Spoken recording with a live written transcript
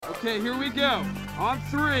Okay, here we go. On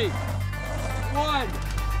 3. 1, 2.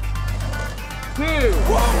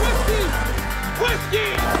 Whoa, whiskey! Whiskey!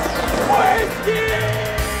 Whiskey!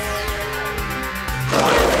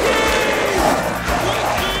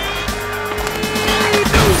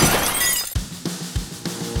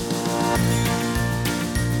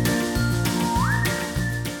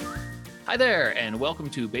 Hi there, and welcome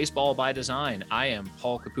to Baseball by Design. I am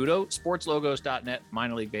Paul Caputo, sportslogos.net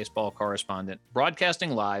minor league baseball correspondent,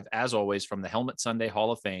 broadcasting live, as always, from the Helmet Sunday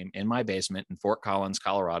Hall of Fame in my basement in Fort Collins,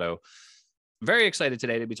 Colorado. Very excited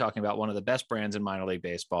today to be talking about one of the best brands in minor league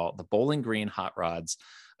baseball, the Bowling Green Hot Rods.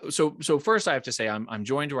 So first, I have to say I'm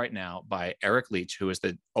joined right now by Eric Leach, who is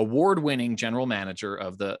the award-winning general manager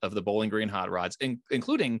of the Bowling Green Hot Rods,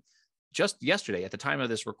 including just yesterday, at the time of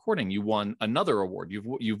this recording, you won another award.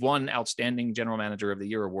 You've won Outstanding General Manager of the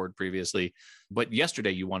Year award previously, but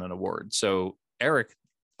yesterday you won an award. So, Eric,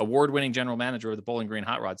 award-winning general manager of the Bowling Green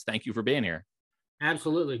Hot Rods, thank you for being here.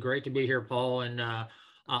 Absolutely. Great to be here, Paul. And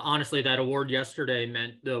honestly, that award yesterday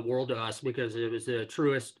meant the world to us because it was the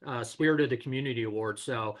truest Spirit of the Community award.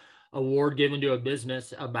 So, award given to a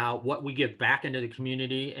business about what we give back into the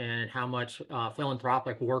community and how much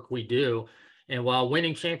philanthropic work we do. And while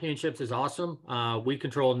winning championships is awesome, we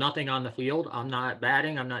control nothing on the field. I'm not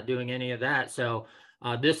batting. I'm not doing any of that. So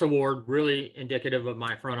this award really indicative of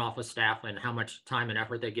my front office staff and how much time and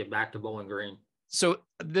effort they give back to Bowling Green. So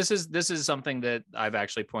this is something that I've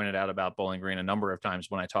actually pointed out about Bowling Green a number of times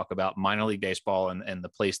when I talk about minor league baseball and the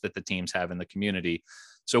place that the teams have in the community.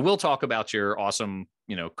 So we'll talk about your awesome,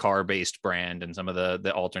 car-based brand and some of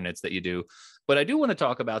the alternates that you do. But I do want to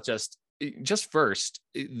talk about just first,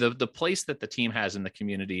 the place that the team has in the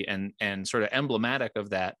community, and sort of emblematic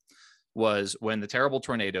of that was when the terrible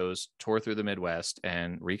tornadoes tore through the Midwest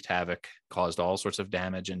and wreaked havoc, caused all sorts of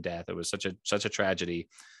damage and death. It was such a tragedy.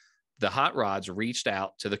 The Hot Rods reached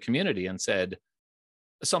out to the community and said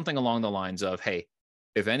something along the lines of, hey,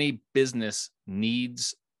 if any business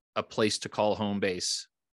needs a place to call home base,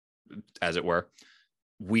 as it were,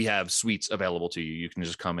 we have suites available to you. You can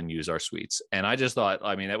just come and use our suites. And I just thought,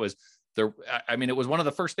 it was one of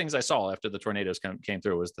the first things I saw after the tornadoes came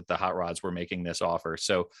through was that the Hot Rods were making this offer.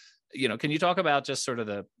 So, can you talk about just sort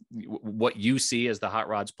of what you see as the Hot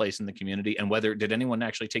Rods place in the community, and did anyone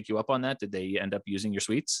actually take you up on that? Did they end up using your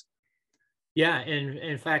suites? Yeah, and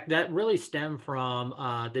in fact, that really stemmed from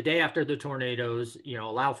the day after the tornadoes,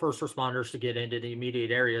 allow first responders to get into the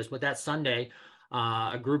immediate areas. But that Sunday,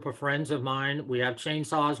 a group of friends of mine, we have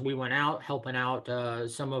chainsaws. We went out helping out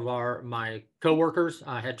some of my coworkers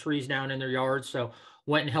had trees down in their yards. So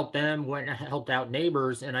went and helped them, went and helped out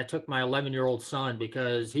neighbors. And I took my 11-year-old son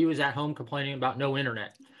because he was at home complaining about no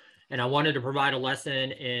internet. And I wanted to provide a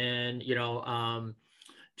lesson in,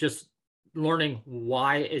 just learning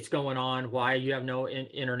why it's going on, why you have no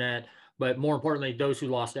internet, but more importantly, those who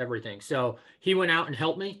lost everything. So he went out and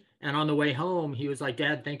helped me. And on the way home, he was like,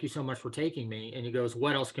 Dad, thank you so much for taking me. And he goes,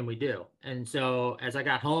 what else can we do? And so as I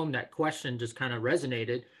got home, that question just kind of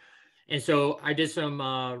resonated. And so I did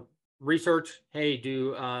some research. Hey,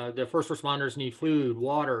 do the first responders need food,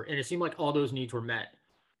 water? And it seemed like all those needs were met.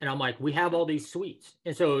 And I'm like, we have all these suites.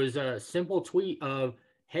 And so it was a simple tweet of,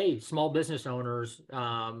 hey, small business owners,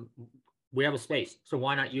 we have a space, so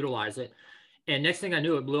why not utilize it? And next thing I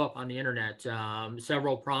knew, it blew up on the internet.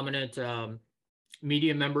 Several prominent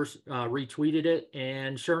media members retweeted it,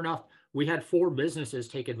 and sure enough, we had 4 businesses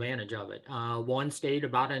take advantage of it. One stayed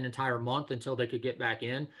about an entire month until they could get back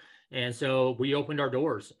in, and so we opened our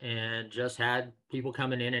doors and just had people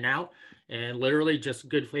coming in and out, and literally just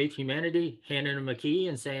good faith humanity, handing them a key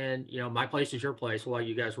and saying, my place is your place while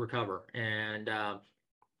you guys recover. And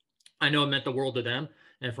I know it meant the world to them.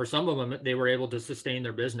 And for some of them, they were able to sustain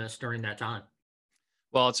their business during that time.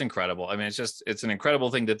 Well, it's incredible. It's an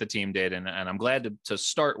incredible thing that the team did. And I'm glad to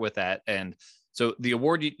start with that. And so the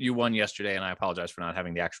award you won yesterday, and I apologize for not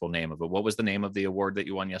having the actual name of it. What was the name of the award that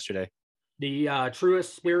you won yesterday? The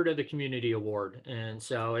truest Spirit of the Community award. And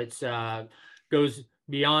so it's goes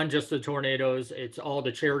beyond just the tornadoes. It's all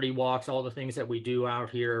the charity walks, all the things that we do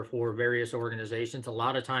out here for various organizations. A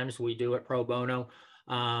lot of times we do it pro bono.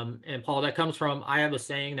 And Paul, that comes from, I have a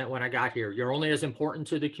saying that when I got here, you're only as important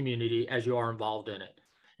to the community as you are involved in it.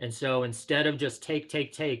 And so instead of just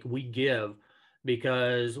take, we give,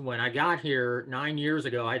 because when I got here 9 years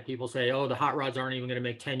ago, I had people say, oh, the Hot Rods aren't even going to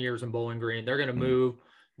make 10 years in Bowling Green. They're going to move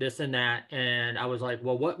this and that. And I was like,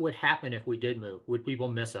 well, what would happen if we did move? Would people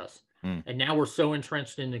miss us? And now we're so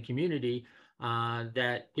entrenched in the community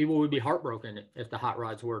that people would be heartbroken if the Hot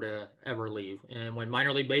Rods were to ever leave. And when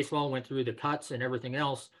minor league baseball went through the cuts and everything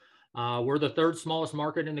else, we're the 3rd smallest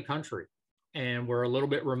market in the country. and we're a little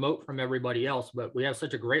bit remote from everybody else, but we have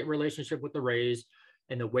such a great relationship with the Rays,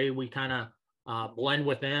 and the way we kind of blend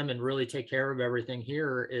with them and really take care of everything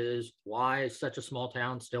here is why such a small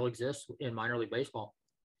town still exists in minor league baseball.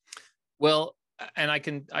 Well, and I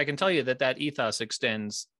can tell you that ethos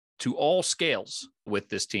extends to all scales with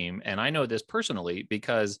this team. And I know this personally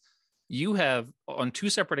because you have on 2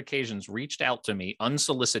 separate occasions reached out to me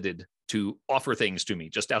unsolicited to offer things to me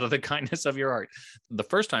just out of the kindness of your heart. The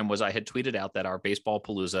first time was I had tweeted out that our Baseball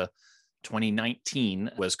Palooza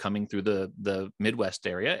 2019 was coming through the Midwest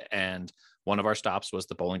area, and one of our stops was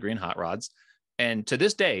the Bowling Green Hot Rods. And to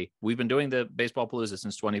this day, we've been doing the Baseball Palooza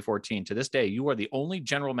since 2014. To this day, you are the only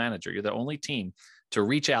general manager, you're the only team to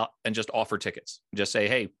reach out and just offer tickets. Just say,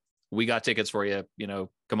 hey, we got tickets for you,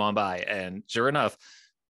 come on by. And sure enough,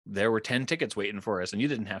 there were 10 tickets waiting for us, and you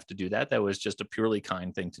didn't have to do that. That was just a purely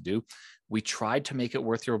kind thing to do. We tried to make it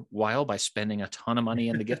worth your while by spending a ton of money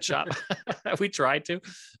in the gift shop. We tried to,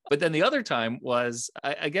 but then the other time was,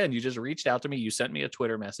 again, you just reached out to me. You sent me a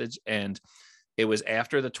Twitter message, and it was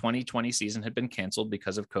after the 2020 season had been canceled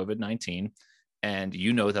because of COVID-19. And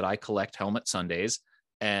you know that I collect helmet Sundays,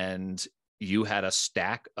 and you had a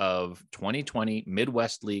stack of 2020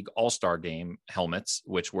 Midwest League All-Star Game helmets,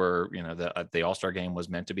 which were, the All-Star Game was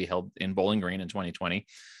meant to be held in Bowling Green in 2020.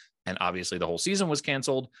 And obviously the whole season was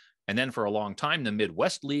canceled. And then for a long time, the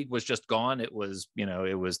Midwest League was just gone. It was,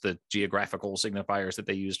 it was the geographical signifiers that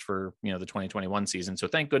they used for, the 2021 season. So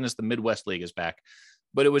thank goodness the Midwest League is back.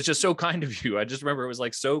 But it was just so kind of you. I just remember it was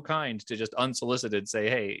like so kind to just unsolicited say,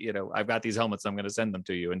 hey, I've got these helmets, I'm going to send them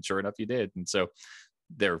to you. And sure enough, you did. And so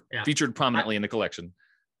they're featured prominently in the collection.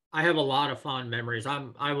 I have a lot of fond memories.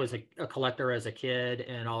 I was a collector as a kid,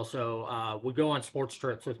 and also would go on sports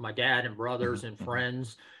trips with my dad and brothers and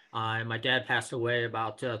friends. And my dad passed away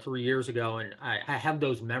about 3 years ago, and I have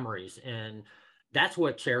those memories. And that's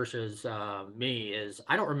what cherishes me is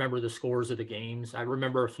I don't remember the scores of the games. I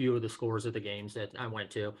remember a few of the scores of the games that I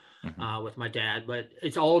went to with my dad, but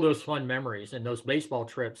it's all those fun memories, and those baseball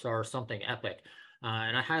trips are something epic.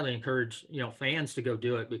 And I highly encourage, fans to go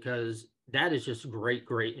do it, because that is just great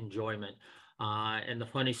enjoyment. And the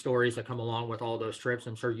funny stories that come along with all those trips.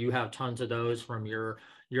 I'm sure you have tons of those from your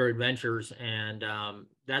adventures. And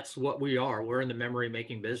that's what we are. We're in the memory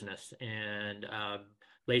making business, and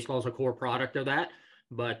baseball is a core product of that.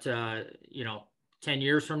 But, 10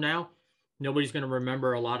 years from now, nobody's going to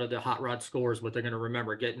remember a lot of the hot rod scores, but they're going to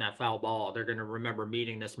remember getting that foul ball. They're going to remember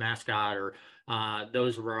meeting this mascot, or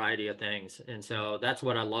those variety of things. And so that's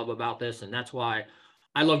what I love about this. And that's why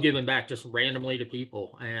I love giving back just randomly to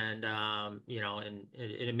people. And, and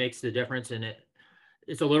it makes the difference. And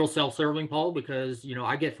it's a little self-serving, Paul, because,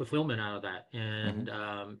 I get fulfillment out of that. And,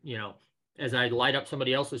 as I light up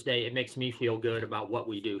somebody else's day, it makes me feel good about what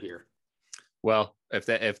we do here. Well, if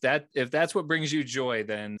that's what brings you joy,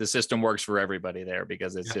 then the system works for everybody there,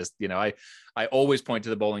 because it's just, I always point to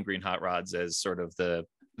the Bowling Green Hot Rods as sort of the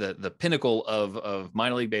pinnacle of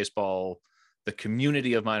minor league baseball, the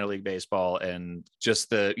community of minor league baseball, and just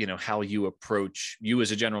the, how you approach, you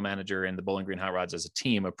as a general manager and the Bowling Green Hot Rods as a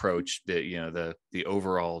team approach the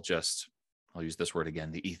overall, just, I'll use this word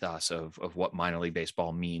again, the ethos of what minor league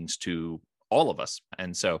baseball means to all of us.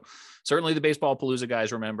 And so certainly the Baseball Palooza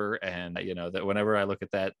guys remember, and that whenever I look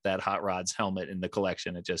at that Hot Rods helmet in the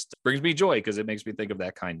collection, it just brings me joy, because it makes me think of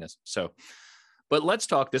that kindness. So, but let's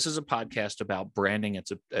talk. This is a podcast about branding.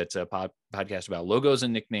 It's a podcast about logos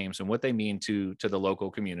and nicknames and what they mean to the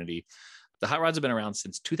local community. The Hot Rods have been around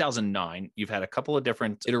since 2009. You've had a couple of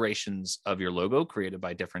different iterations of your logo created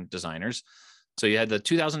by different designers. So you had the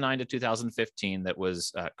 2009 to 2015 that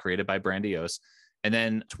was created by Brandiose. And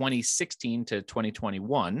then 2016 to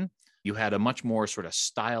 2021, you had a much more sort of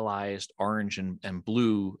stylized orange and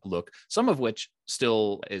blue look, some of which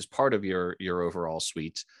still is part of your overall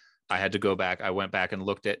suite. I had to go back. I went back and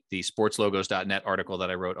looked at the sportslogos.net article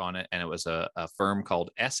that I wrote on it, and it was a firm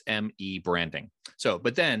called SME Branding. So,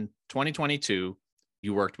 but then 2022,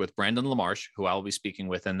 you worked with Brandon LaMarche, who I'll be speaking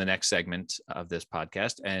with in the next segment of this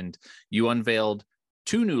podcast, and you unveiled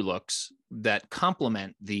 2 new looks that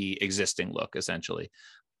complement the existing look, essentially.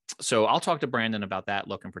 So I'll talk to Brandon about that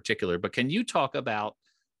look in particular, but can you talk about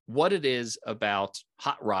what it is about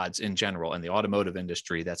hot rods in general and the automotive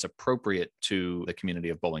industry that's appropriate to the community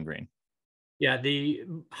of Bowling Green? Yeah, the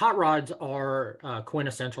hot rods are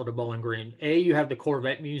quintessential to Bowling Green. You have the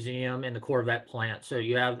Corvette Museum and the Corvette plant. So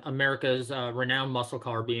you have America's renowned muscle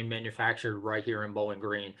car being manufactured right here in Bowling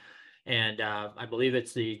Green. And I believe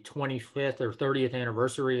it's the 25th or 30th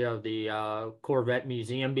anniversary of the Corvette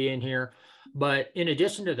Museum being here. But in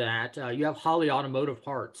addition to that, you have Holley Automotive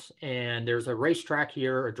Parts. And there's a racetrack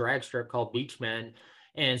here, a drag strip called Beachmen.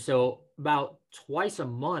 And so about twice a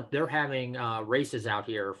month, they're having races out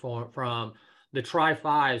here from the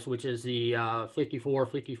Tri-5s, which is the 54,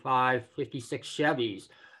 55, 56 Chevys,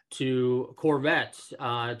 to Corvettes,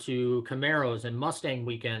 to Camaros and Mustang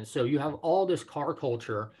weekends. So you have all this car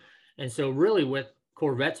culture. And so really with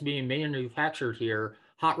Corvettes being manufactured here,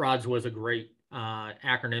 Hot Rods was a great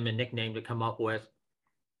acronym and nickname to come up with.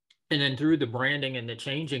 And then through the branding and the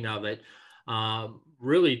changing of it,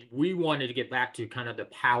 really we wanted to get back to kind of the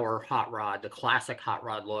power hot rod, the classic hot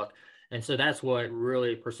rod look. And so that's what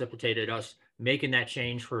really precipitated us making that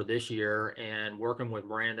change for this year and working with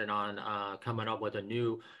Brandon on coming up with a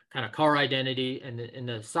new kind of car identity. And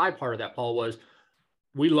the side part of that, Paul, was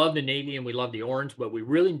we love the navy and we love the orange, but we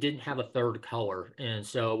really didn't have a third color. And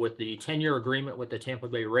so with the 10-year agreement with the Tampa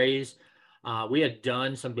Bay Rays, we had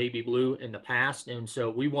done some baby blue in the past. And so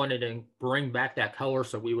we wanted to bring back that color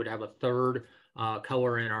so we would have a third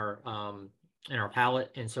color in our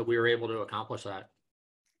palette. And so we were able to accomplish that.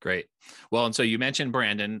 Great. Well, and so you mentioned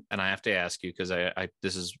Brandon, and I have to ask you, because I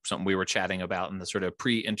this is something we were chatting about in the sort of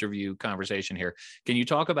pre-interview conversation here. Can you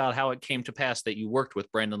talk about how it came to pass that you worked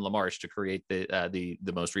with Brandon LaMarche to create the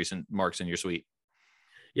most recent marks in your suite?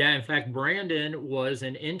 Yeah, in fact, Brandon was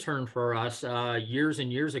an intern for us years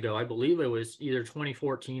and years ago. I believe it was either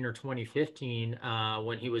 2014 or 2015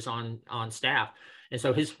 when he was on staff. And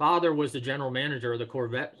so his father was the general manager of the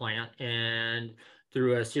Corvette plant. And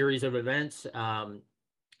through a series of events,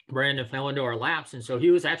 Brandon fell into our laps. And so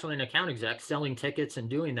he was actually an account exec selling tickets and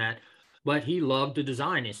doing that. But he loved the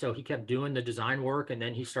design. And so he kept doing the design work. And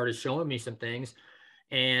then he started showing me some things.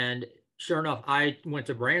 And sure enough, I went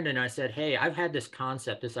to Brandon and I said, hey, I've had this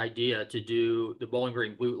concept, this idea to do the Bowling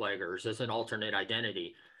Green bootleggers as an alternate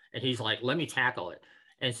identity. And he's like, let me tackle it.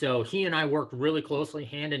 And so he and I worked really closely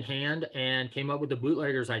hand in hand and came up with the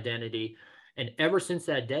bootleggers identity. And ever since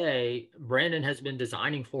that day, Brandon has been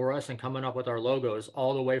designing for us and coming up with our logos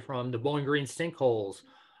all the way from the Bowling Green sinkholes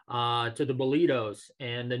to the Bolitos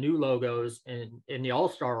and the new logos and in the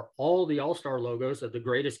All-Star, all the All-Star logos of the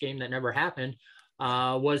greatest game that never happened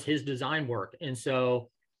was his design work. And so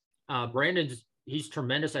he's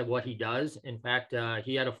tremendous at what he does. In fact,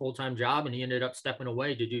 he had a full-time job and he ended up stepping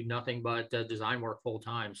away to do nothing but design work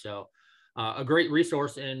full-time. So a great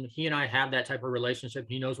resource. And he and I have that type of relationship.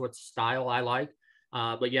 He knows what style I like,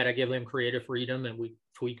 but yet I give him creative freedom and we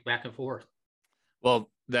tweak back and forth. Well,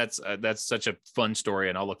 that's such a fun story.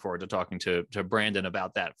 And I'll look forward to talking to Brandon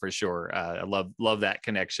about that for sure. I love that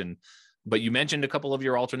connection. But you mentioned a couple of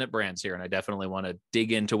your alternate brands here, and I definitely want to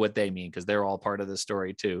dig into what they mean because they're all part of the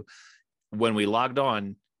story too. When we logged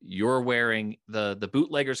on, you're wearing the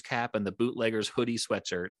bootleggers cap and the bootleggers hoodie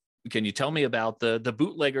sweatshirt. Can you tell me about the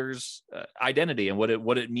bootleggers identity and what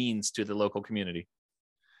it means to the local community?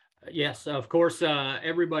 Yes, of course.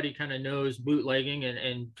 Everybody kind of knows bootlegging,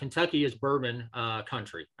 and Kentucky is bourbon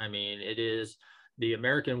country. I mean, it is the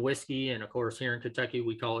American whiskey. And of course, here in Kentucky,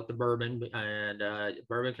 we call it the bourbon, and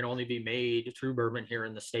bourbon can only be made, true bourbon, here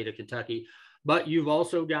in the state of Kentucky. But you've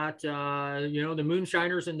also got, the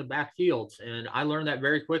moonshiners in the back fields. And I learned that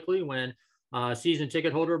very quickly when season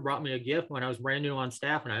ticket holder brought me a gift when I was brand new on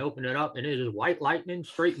staff, and I opened it up and it is White Lightning,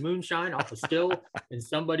 straight moonshine off a still in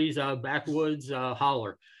somebody's backwoods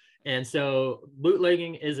holler. And so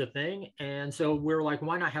bootlegging is a thing. And so we're like,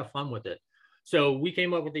 why not have fun with it? So we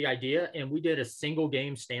came up with the idea and we did a single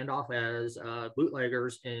game standoff as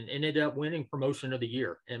bootleggers and ended up winning promotion of the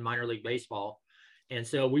year in minor league baseball. And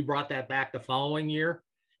so we brought that back the following year.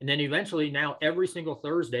 And then eventually now every single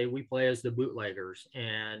Thursday we play as the bootleggers.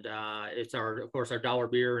 And it's of course, our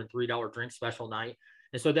 $1 beer and $3 drink special night.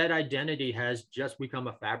 And so that identity has just become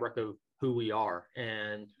a fabric of who we are.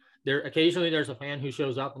 And occasionally there's a fan who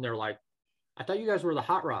shows up and they're like, I thought you guys were the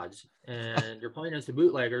Hot Rods and you're playing as the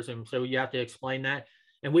bootleggers. And so you have to explain that.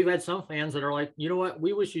 And we've had some fans that are like, you know what,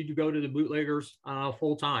 we wish you'd go to the bootleggers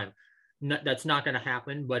full time. That's not going to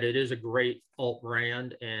happen, but it is a great alt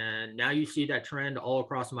brand. And now you see that trend all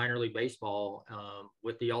across minor league baseball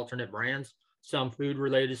with the alternate brands, some food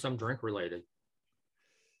related, some drink related.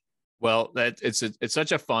 Well, it's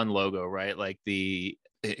such a fun logo, right? Like the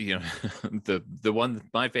one,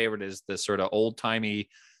 my favorite is the sort of old timey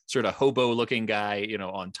sort of hobo looking guy,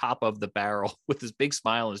 on top of the barrel with this big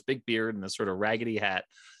smile and his big beard and this sort of raggedy hat.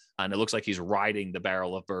 And it looks like he's riding the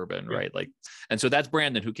barrel of bourbon, right? Like, and so that's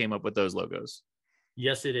Brandon who came up with those logos.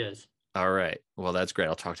 Yes, it is. All right. Well, that's great.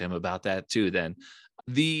 I'll talk to him about that too. Then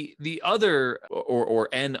the other or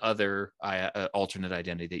an other alternate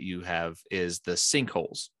identity that you have is the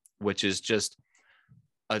sinkholes, which is just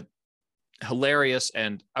a hilarious,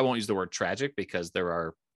 and I won't use the word tragic because there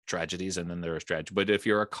are tragedies and then there's tragedy. But if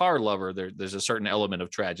you're a car lover, there's a certain element of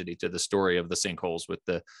tragedy to the story of the sinkholes with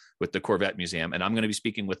the Corvette Museum. And I'm going to be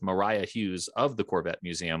speaking with Mariah Hughes of the Corvette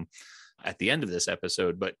Museum at the end of this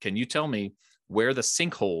episode. But can you tell me where the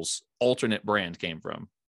sinkholes alternate brand came from?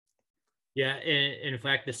 Yeah, in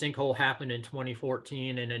fact, the sinkhole happened in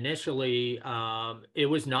 2014, and initially it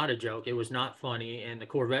was not a joke. It was not funny. And the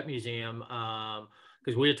Corvette Museum,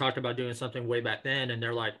 because we had talked about doing something way back then, and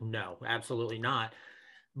they're like, no, absolutely not.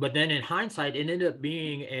 But then in hindsight, it ended up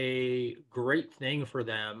being a great thing for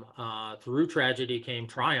them. Through tragedy came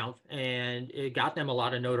triumph, and it got them a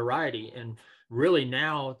lot of notoriety. And really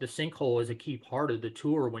now the sinkhole is a key part of the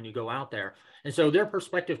tour when you go out there. And so their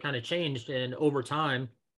perspective kind of changed, and over time,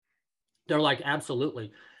 they're like,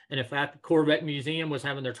 absolutely. And in fact, the Corvette Museum was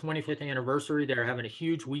having their 25th anniversary. They're having a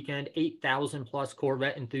huge weekend. 8,000 plus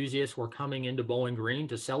Corvette enthusiasts were coming into Bowling Green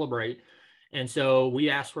to celebrate. And so we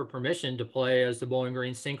asked for permission to play as the Bowling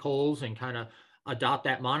Green Sinkholes and kind of adopt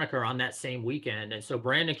that moniker on that same weekend. And so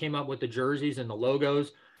Brandon came up with the jerseys and the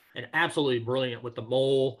logos, and absolutely brilliant with the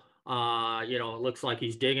mole. It looks like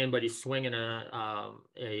he's digging, but he's swinging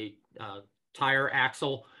a tire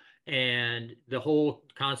axle. And the whole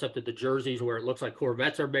concept of the jerseys, where it looks like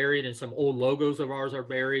Corvettes are buried and some old logos of ours are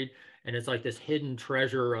buried, and it's like this hidden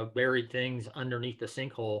treasure of buried things underneath the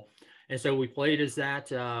sinkhole. And so we played as that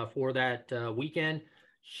for that weekend.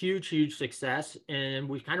 Huge success, and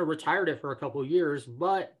we kind of retired it for a couple of years.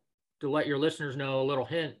 But to let your listeners know, a little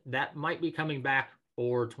hint, that might be coming back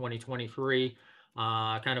for 2023,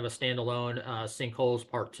 kind of a standalone Sinkholes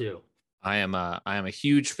Part 2. I am a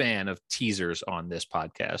huge fan of teasers on this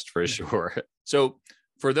podcast for sure. So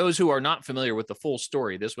for those who are not familiar with the full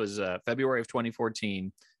story, this was February of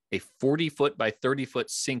 2014. A 40-foot by 30-foot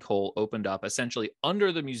sinkhole opened up essentially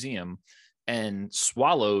under the museum and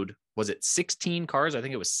swallowed, was it 16 cars? I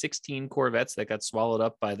think it was 16 Corvettes that got swallowed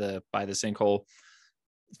up by the sinkhole.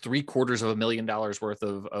 $750,000 worth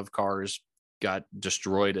of cars got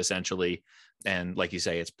destroyed essentially. And like you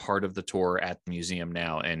say, it's part of the tour at the museum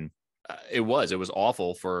now. And it was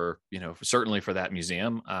awful for, certainly for that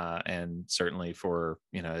museum, and certainly for,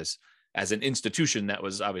 as an institution, that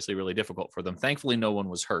was obviously really difficult for them. Thankfully, no one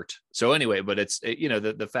was hurt. So anyway, but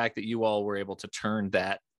the fact that you all were able to turn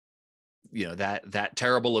that, that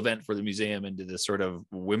terrible event for the museum into this sort of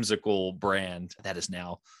whimsical brand that is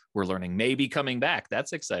now, we're learning, maybe coming back.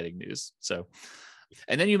 That's exciting news. So,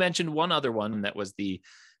 and then you mentioned one other one that was the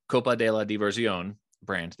Copa de la Diversión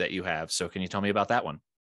brand that you have. So can you tell me about that one?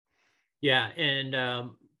 Yeah,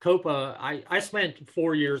 and Copa, I spent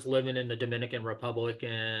 4 years living in the Dominican Republic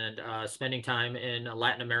and spending time in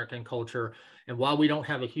Latin American culture. And while we don't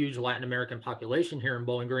have a huge Latin American population here in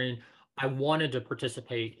Bowling Green, I wanted to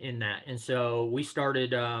participate in that. And so we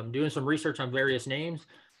started doing some research on various names,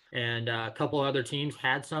 and a couple other teams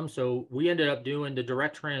had some. So we ended up doing the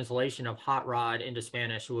direct translation of hot rod into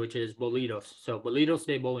Spanish, which is bolitos. So bolitos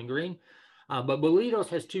de Bowling Green. But bolitos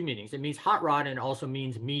has two meanings. It means hot rod and also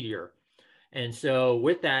means meteor. And so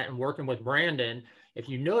with that, and working with Brandon, if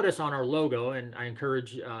you notice on our logo, and I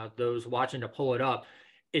encourage those watching to pull it up,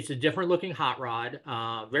 it's a different looking hot rod,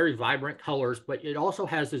 very vibrant colors, but it also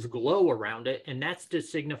has this glow around it. And that's to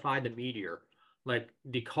signify the meteor. Like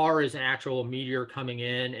the car is an actual meteor coming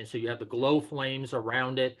in. And so you have the glow flames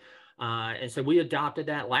around it. And so we adopted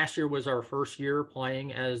that. Last year was our first year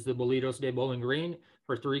playing as the Bolitos de Bowling Green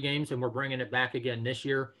for 3 games, and we're bringing it back again this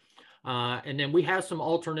year. And then we have some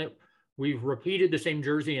alternate. We've repeated the same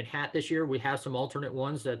jersey and hat this year. We have some alternate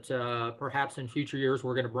ones that perhaps in future years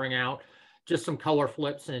we're going to bring out, just some color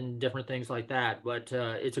flips and different things like that. But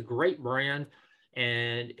it's a great brand,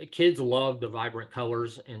 and kids love the vibrant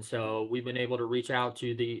colors. And so we've been able to reach out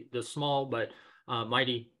to the small but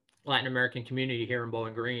mighty Latin American community here in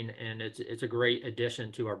Bowling Green, and it's a great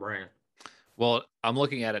addition to our brand. Well, I'm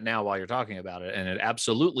looking at it now while you're talking about it, and it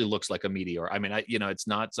absolutely looks like a meteor. I mean, it's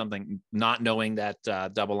not something, not knowing that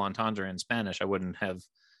double entendre in Spanish, I wouldn't have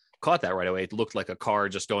caught that right away. It looked like a car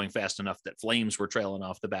just going fast enough that flames were trailing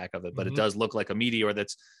off the back of it, but It does look like a meteor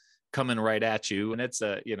that's coming right at you. And it's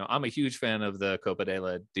I'm a huge fan of the Copa de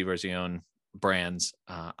la Diversión brands.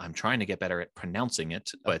 I'm trying to get better at pronouncing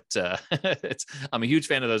it, but I'm a huge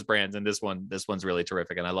fan of those brands, and this one's really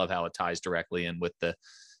terrific, and I love how it ties directly in with the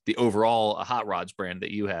overall hot rods brand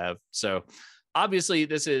that you have. So obviously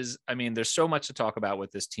there's so much to talk about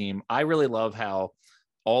with this team. I really love how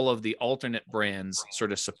all of the alternate brands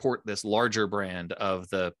sort of support this larger brand of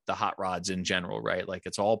the hot rods in general, right? Like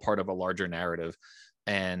it's all part of a larger narrative.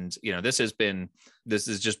 And, this has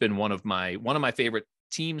just been one of my favorite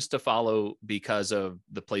teams to follow because of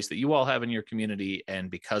the place that you all have in your community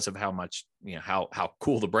and because of how much, how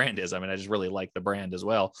cool the brand is. I mean, I just really like the brand as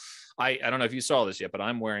well. I don't know if you saw this yet, but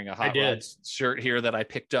I'm wearing a Hot Rods shirt here that I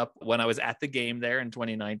picked up when I was at the game there in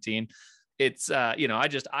 2019. It's, I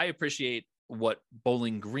appreciate what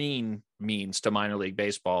Bowling Green means to minor league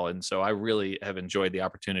baseball. And so I really have enjoyed the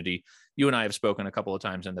opportunity. You and I have spoken a couple of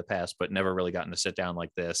times in the past, but never really gotten to sit down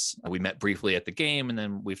like this. We met briefly at the game, and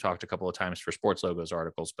then we've talked a couple of times for Sports Logos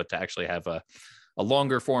articles, but to actually have a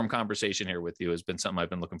longer form conversation here with you has been something I've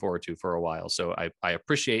been looking forward to for a while. So I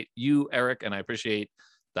appreciate you, Eric, and I appreciate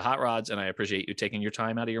the Hot Rods, and I appreciate you taking your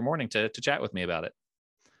time out of your morning to chat with me about it.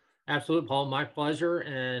 Absolutely, Paul. My pleasure.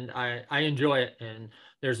 And I enjoy it. And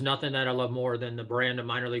there's nothing that I love more than the brand of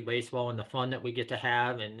minor league baseball and the fun that we get to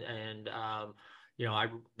have.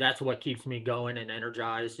 That's what keeps me going and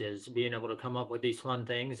energized, is being able to come up with these fun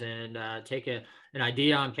things and take an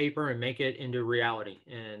idea on paper and make it into reality.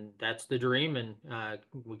 And that's the dream. And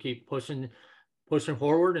we keep pushing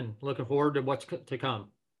forward and looking forward to what's to come.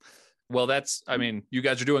 Well, you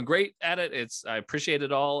guys are doing great at it. I appreciate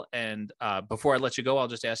it all. And before I let you go, I'll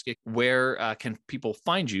just ask you, where can people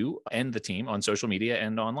find you and the team on social media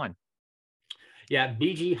and online? Yeah,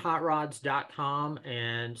 bghotrods.com,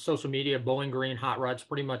 and social media, Bowling Green Hot Rods,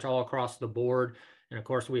 pretty much all across the board. And of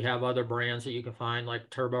course, we have other brands that you can find, like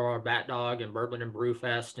Turbo or Bat Dog and Bourbon and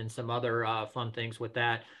Brewfest, and some other fun things with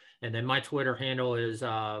that. And then my Twitter handle is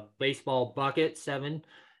Baseball Bucket 7.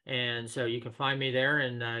 And so you can find me there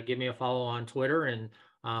and give me a follow on Twitter, and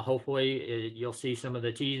hopefully you'll see some of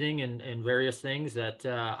the teasing and various things that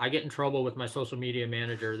I get in trouble with my social media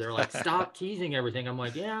manager. They're like, stop teasing everything. I'm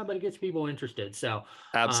like, yeah, but it gets people interested. So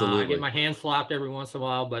absolutely, I get my hands slapped every once in a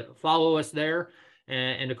while, but follow us there.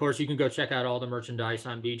 And of course, you can go check out all the merchandise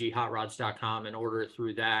on bghotrods.com and order it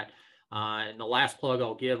through that. And the last plug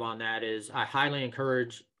I'll give on that is I highly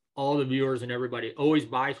encourage all the viewers and everybody, always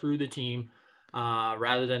buy through the team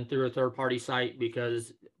rather than through a third-party site,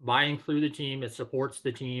 because buying through the team, it supports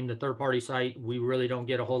the team. The third-party site, we really don't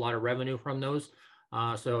get a whole lot of revenue from those.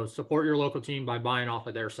 So support your local team by buying off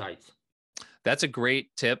of their sites. That's a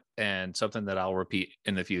great tip, and something that I'll repeat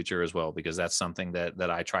in the future as well, because that's something that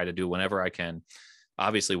I try to do whenever I can.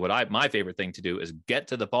 Obviously, my favorite thing to do is get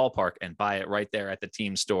to the ballpark and buy it right there at the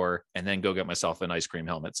team store, and then go get myself an ice cream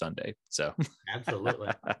helmet Sunday. So absolutely.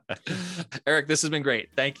 Eric, this has been great.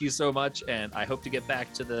 Thank you so much. And I hope to get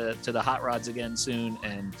back to the Hot Rods again soon,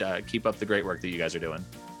 and keep up the great work that you guys are doing.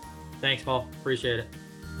 Thanks, Paul. Appreciate it.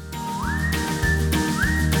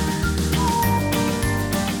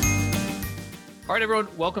 All right, everyone,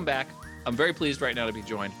 welcome back. I'm very pleased right now to be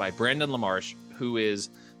joined by Brandon LaMarche, who is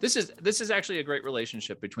this is actually a great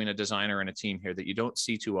relationship between a designer and a team here that you don't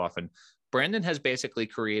see too often. Brandon has basically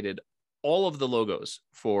created all of the logos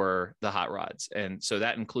for the Hot Rods, and so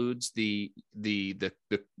that includes the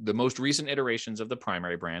most recent iterations of the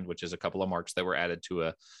primary brand, which is a couple of marks that were added to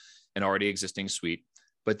an already existing suite.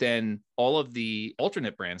 But then all of the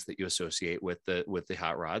alternate brands that you associate with the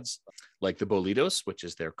Hot Rods, like the Bolitos, which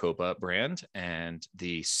is their Copa brand, and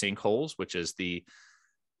the Sinkholes, which is the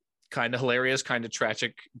kind of hilarious, kind of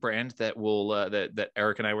tragic brand that that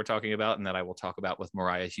Eric and I were talking about, and that I will talk about with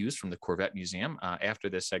Mariah Hughes from the Corvette Museum after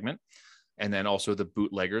this segment. And then also the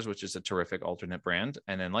Bootleggers, which is a terrific alternate brand.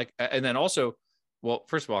 And then also, well,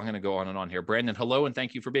 first of all, I'm going to go on and on here. Brandon, hello, and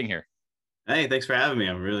thank you for being here. Hey, thanks for having me.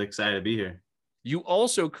 I'm really excited to be here. You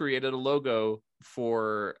also created a logo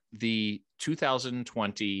for the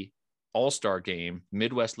 2020 All-Star Game,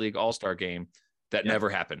 Midwest League All-Star Game that never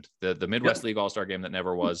happened. The Midwest League All-Star Game that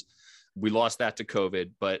never was. We lost that to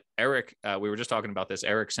COVID, but Eric, we were just talking about this.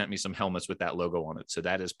 Eric sent me some helmets with that logo on it. So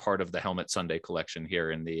that is part of the Helmet Sunday collection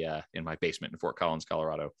here in in my basement in Fort Collins,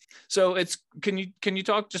 Colorado. So can you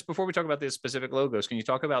talk, just before we talk about the specific logos, can you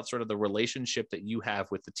talk about sort of the relationship that you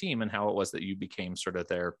have with the team and how it was that you became sort of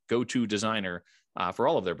their go-to designer for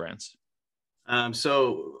all of their brands?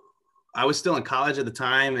 So I was still in college at the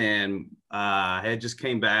time, and I had just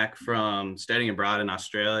came back from studying abroad in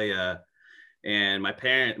Australia. And my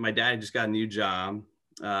dad just got a new job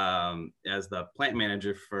as the plant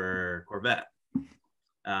manager for Corvette.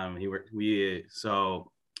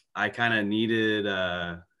 So I kind of needed,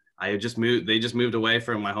 they just moved away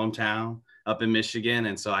from my hometown up in Michigan.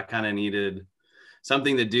 And so I kind of needed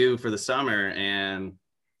something to do for the summer. And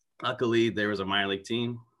luckily there was a minor league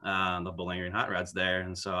team, the Bowling Green Hot Rods there.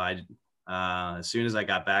 And so as soon as I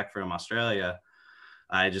got back from Australia,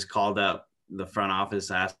 I just called up the front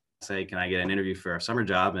office, asked, say, can I get an interview for a summer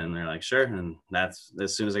job? And they're like, sure. And that's,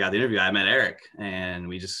 as soon as I got the interview, I met Eric, and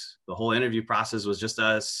the whole interview process was just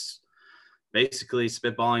us basically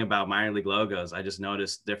spitballing about minor league logos. I just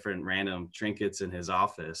noticed different random trinkets in his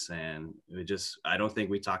office, and I don't think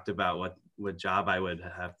we talked about what job I would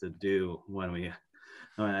have to do when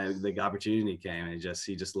the opportunity came. And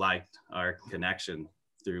he just liked our connection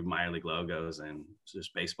through minor league logos and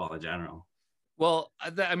just baseball in general. Well,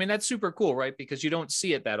 I mean, that's super cool, right? Because you don't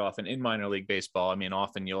see it that often in minor league baseball. I mean,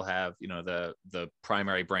 often you'll have, the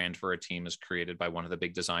primary brand for a team is created by one of the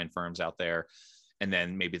big design firms out there. And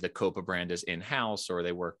then maybe the Copa brand is in-house, or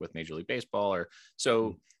they work with Major League Baseball, or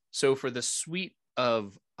so for the suite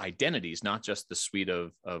of identities, not just the suite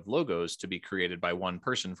of logos to be created by one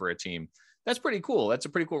person for a team. That's pretty cool. That's a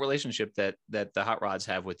pretty cool relationship that the Hot Rods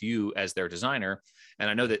have with you as their designer. And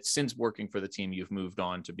I know that since working for the team, you've moved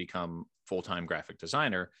on to become full-time graphic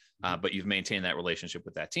designer, but you've maintained that relationship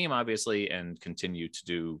with that team, obviously, and continue to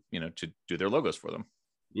do their logos for them.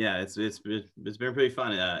 Yeah, it's been pretty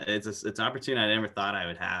fun. It's an opportunity I never thought I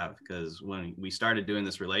would have, because when we started doing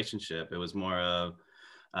this relationship, it was more of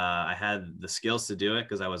I had the skills to do it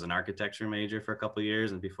because I was an architecture major for a couple of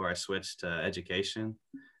years, and before I switched to education.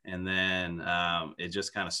 And then it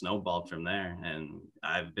just kind of snowballed from there. And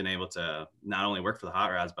I've been able to not only work for the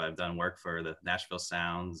Hot Rods, but I've done work for the Nashville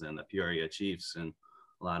Sounds and the Peoria Chiefs and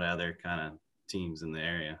a lot of other kind of teams in the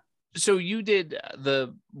area. So you did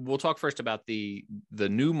we'll talk first about the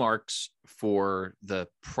new marks for the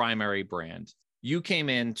primary brand. You came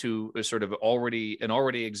into a sort of already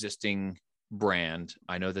existing brand.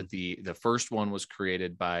 I know that the first one was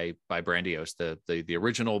created by Brandios. The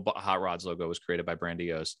original Hot Rods logo was created by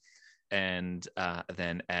Brandios, and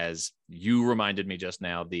then, as you reminded me just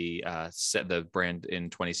now, the brand in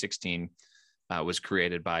 2016 was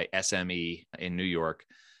created by SME in New York.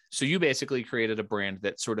 So you basically created a brand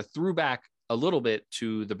that sort of threw back a little bit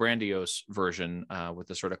to the Brandios version with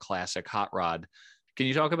the sort of classic hot rod. Can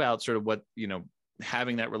you talk about sort of what,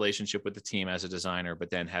 having that relationship with the team as a designer, but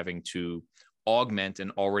then having to augment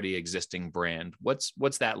an already existing brand?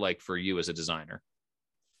 What's that like for you as a designer?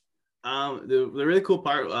 The really cool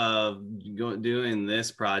part of doing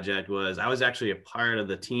this project was I was actually a part of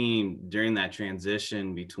the team during that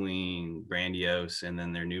transition between Brandios and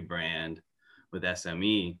then their new brand with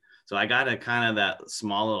SME. So I got a kind of that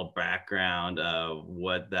small little background of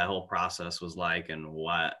what that whole process was like and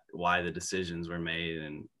why the decisions were made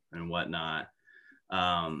and whatnot.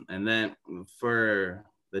 And then for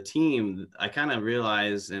the team, I kind of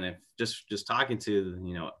realized, and if just talking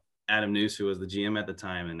to, Adam Noose, who was the GM at the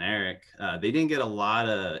time, and Eric, they didn't get a lot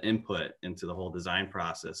of input into the whole design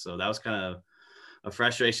process. So that was kind of a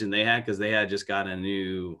frustration they had, because they had just got a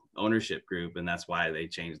new ownership group, and that's why they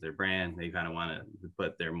changed their brand. They kind of wanted to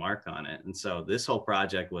put their mark on it. And so this whole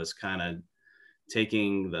project was kind of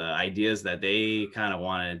taking the ideas that they kind of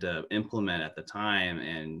wanted to implement at the time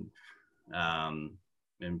and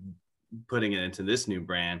putting it into this new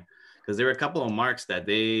brand, because there were a couple of marks that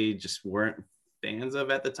they just weren't fans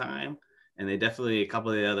of at the time. And they definitely, a couple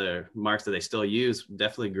of the other marks that they still use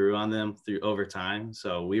definitely grew on them over time.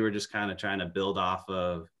 So we were just kind of trying to build off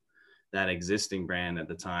of that existing brand at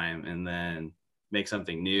the time and then make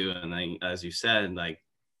something new. And then, as you said, like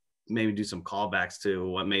maybe do some callbacks to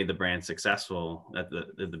what made the brand successful at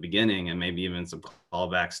the beginning, and maybe even some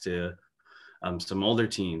callbacks to some older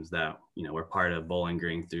teams that, were part of Bowling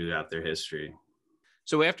Green throughout their history.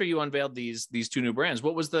 So after you unveiled these two new brands,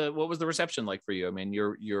 what was the reception like for you? I mean,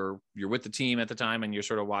 you're with the team at the time, and you're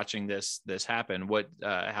sort of watching this happen.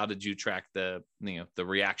 How did you track the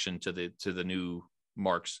reaction to the new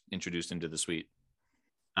marks introduced into the suite?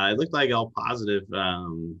 It looked like all positive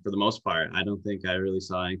for the most part. I don't think I really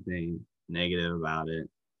saw anything negative about it.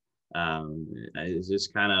 It's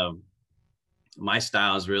just kind of, my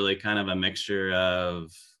style is really kind of a mixture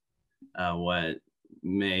of what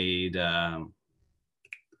made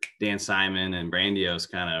Dan Simon and Brandios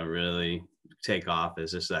kind of really take off,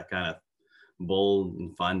 is just that kind of bold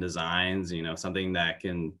and fun designs, something that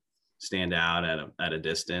can stand out at a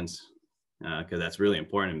distance, because that's really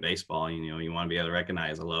important in baseball. You want to be able to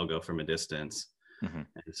recognize a logo from a distance. Mm-hmm.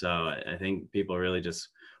 And so I think people really just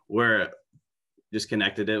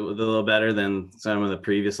connected it with a little better than some of the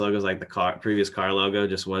previous logos, like the previous car logo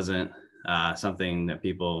just wasn't something that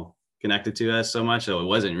people connected to us so much. So it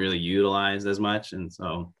wasn't really utilized as much. And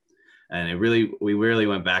we really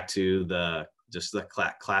went back to the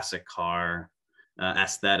classic car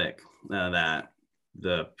aesthetic that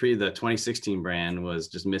the 2016 brand was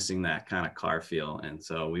just missing, that kind of car feel. And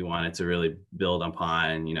so we wanted to really build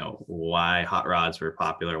upon, why hot rods were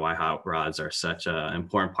popular, why hot rods are such an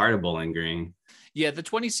important part of Bowling Green. Yeah, the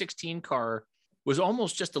 2016 car was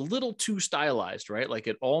almost just a little too stylized, right? Like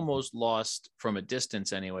it almost lost from a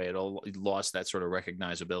distance anyway. It lost that sort of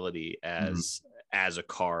recognizability as a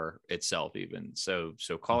car itself, even. So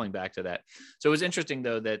calling back to that. So it was interesting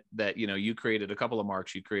though that you created a couple of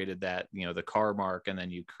marks. You created that, the car mark, and then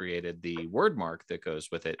you created the word mark that goes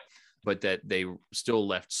with it, but that they still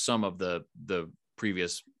left some of the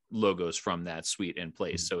previous logos from that suite in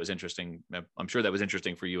place. So it was interesting. I'm sure that was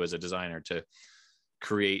interesting for you as a designer to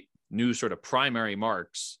create new sort of primary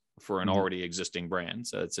marks for an already existing brand.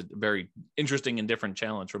 So it's a very interesting and different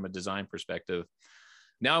challenge from a design perspective.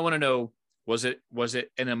 Now I want to know, was it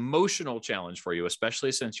an emotional challenge for you,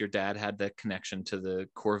 especially since your dad had that connection to the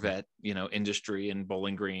Corvette, industry in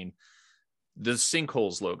Bowling Green, the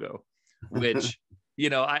Sinkholes logo, which,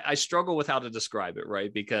 I struggle with how to describe it,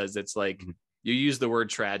 right? Because it's like you use the word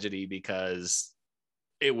tragedy because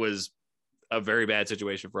it was a very bad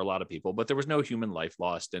situation for a lot of people, but there was no human life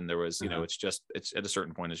lost. And there was, it's at a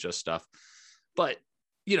certain point, it's just stuff, but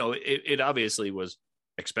it obviously was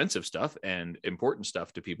expensive stuff and important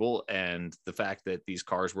stuff to people. And the fact that these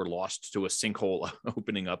cars were lost to a sinkhole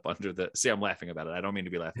opening up under I'm laughing about it. I don't mean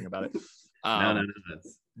to be laughing about it. No.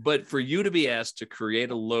 But for you to be asked to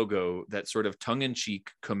create a logo that sort of tongue in cheek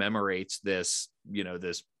commemorates this,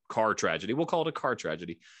 this car tragedy, we'll call it a car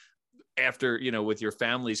tragedy, after, with your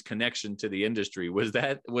family's connection to the industry, was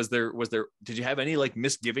there, did you have any like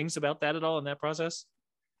misgivings about that at all in that process?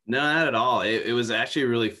 No, not at all. It was actually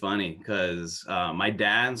really funny because my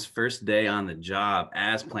dad's first day on the job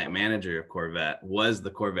as plant manager of Corvette was the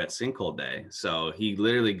Corvette sinkhole day. So he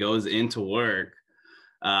literally goes into work,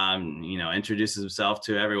 introduces himself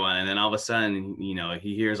to everyone. And then all of a sudden,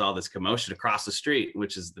 he hears all this commotion across the street,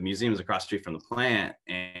 which is the museum is across the street from the plant.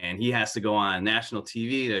 And he has to go on national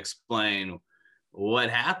TV to explain what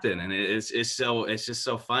happened. And it's just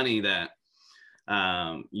so funny that,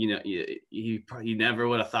 he never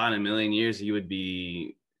would have thought in a million years he would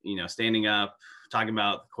be, standing up, talking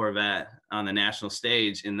about the Corvette on the national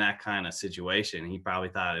stage in that kind of situation. He probably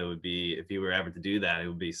thought it would be, if he were ever to do that, it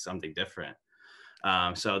would be something different.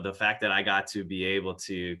 So the fact that I got to be able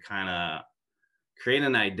to kind of create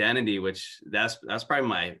an identity, which that's probably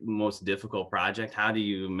my most difficult project. How do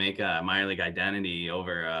you make a minor league identity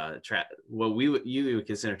over what you would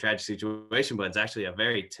consider a tragic situation, but it's actually a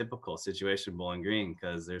very typical situation in Bowling Green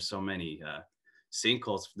because there's so many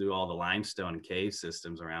sinkholes through all the limestone and cave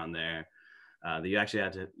systems around there that you actually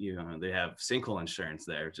have to, they have sinkhole insurance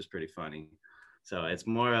there, which is pretty funny. So it's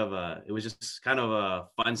more of it was just kind of a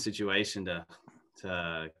fun situation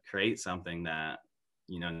to create something that,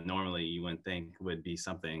 normally you wouldn't think would be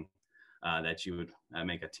something that you would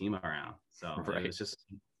make a team around. So It was just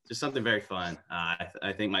something very fun.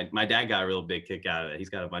 I think my dad got a real big kick out of it. He's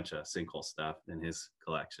got a bunch of sinkhole stuff in his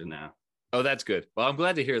collection now. Oh, that's good. Well, I'm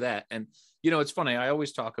glad to hear that. And, it's funny. I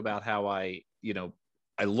always talk about how I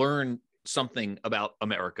learn something about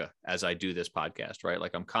America as I do this podcast, right?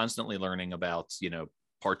 Like I'm constantly learning about,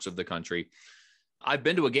 parts of the country. I've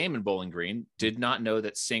been to a game in Bowling Green, did not know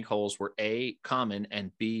that sinkholes were A, common,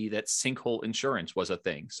 and B, that sinkhole insurance was a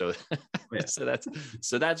thing. So, so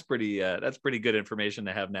that's pretty good information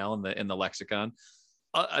to have now in the lexicon.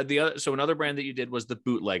 So another brand that you did was the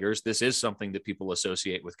Bootleggers. This is something that people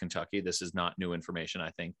associate with Kentucky. This is not new information.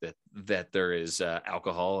 I think that there is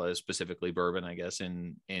alcohol, specifically bourbon, I guess,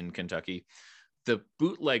 in Kentucky. The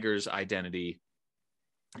Bootleggers identity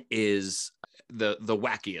is the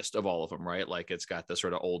wackiest of all of them, right? Like it's got the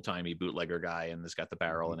sort of old timey bootlegger guy and it's got the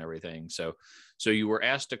barrel and everything. So you were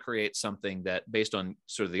asked to create something that, based on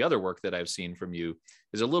sort of the other work that I've seen from you,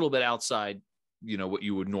 is a little bit outside, what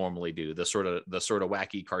you would normally do. The sort of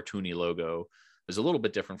wacky cartoony logo is a little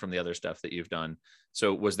bit different from the other stuff that you've done.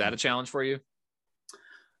 So was that a challenge for you?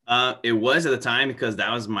 It was at the time because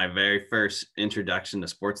that was my very first introduction to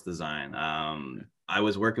sports design. I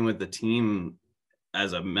was working with the team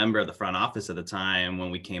as a member of the front office at the time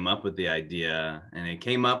when we came up with the idea, and it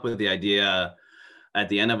came up with the idea at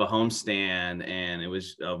the end of a homestand, and it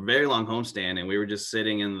was a very long homestand, and we were just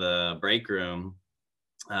sitting in the break room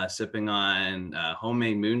sipping on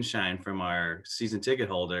homemade moonshine from our season ticket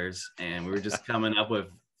holders, and we were just coming up with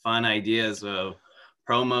fun ideas of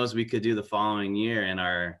promos we could do the following year. And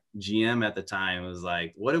our GM at the time was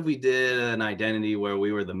like, what if we did an identity where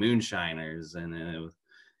we were the moonshiners? And then it was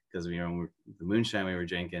because the moonshine we were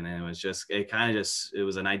drinking, and it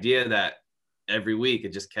was an idea that every week it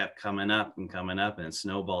just kept coming up and it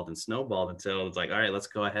snowballed until it's like, all right, let's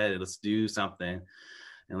go ahead, let's do something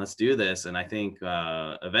and let's do this. And I think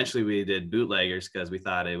eventually we did Bootleggers because we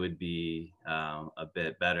thought it would be a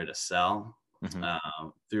bit better to sell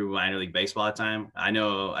through minor league baseball at the time.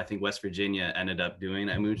 I think West Virginia ended up doing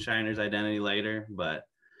a Moonshiners identity later, but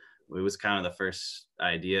it was kind of the first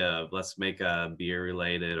idea of let's make a beer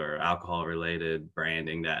related or alcohol related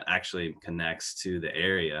branding that actually connects to the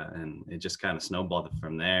area. And it just kind of snowballed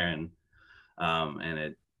from there. And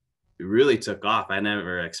it really took off. I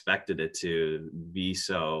never expected it to be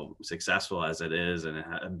so successful as it is. And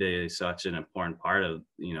it be such an important part of,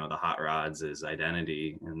 the Hot Rods'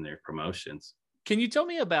 identity and their promotions. Can you tell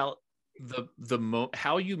me about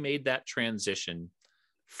how you made that transition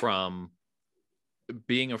from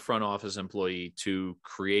being a front office employee to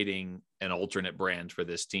creating an alternate brand for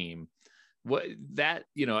this team?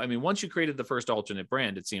 Once you created the first alternate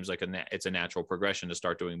brand, it seems like it's a natural progression to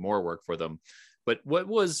start doing more work for them. But what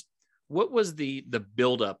was the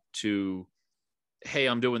buildup to, hey,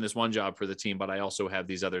 I'm doing this one job for the team, but I also have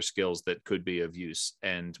these other skills that could be of use?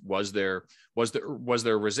 And was there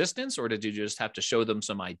resistance, or did you just have to show them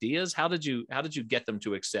some ideas? How did you get them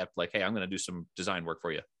to accept, like, hey, I'm going to do some design work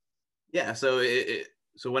for you? Yeah. So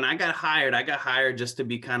when I got hired just to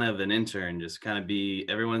be kind of an intern, just kind of be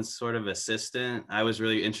everyone's sort of assistant. I was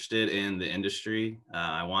really interested in the industry.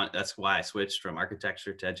 That's why I switched from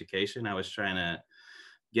architecture to education. I was trying to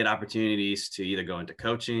get opportunities to either go into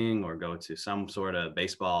coaching or go to some sort of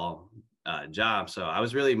baseball job. So I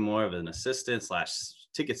was really more of an assistant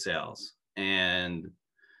 / ticket sales. And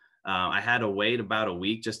I had to wait about a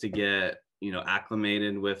week just to get,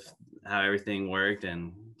 acclimated with how everything worked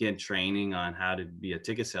and get training on how to be a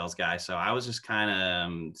ticket sales guy. So I was just kind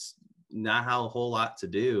of not a whole lot to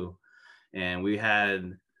do. And we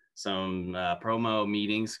had some promo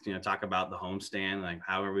meetings, talk about the homestand, like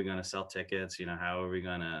how are we going to sell tickets? How are we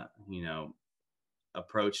going to,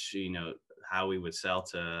 approach, how we would sell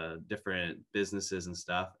to different businesses and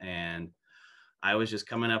stuff. And I was just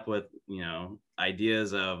coming up with,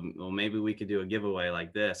 ideas of, well, maybe we could do a giveaway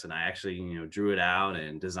like this. And I actually, drew it out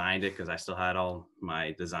and designed it because I still had all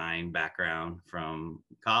my design background from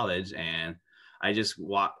college. And I just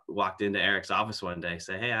walked into Eric's office one day,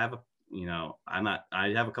 say, hey, I have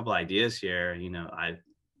a couple ideas here. I'm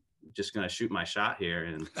just going to shoot my shot here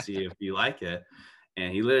and see if you like it.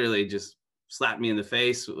 And he literally just slapped me in the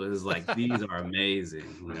face. It was like, these are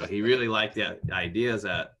amazing. He really liked the ideas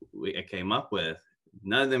that I came up with.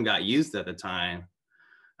 None of them got used at the time,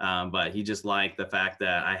 but he just liked the fact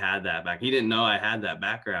that I had that back. He didn't know I had that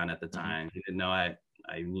background at the time. He didn't know I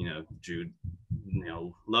drew,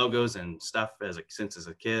 logos and stuff since as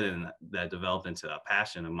a kid, and that developed into a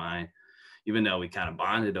passion of mine, even though we kind of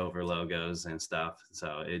bonded over logos and stuff.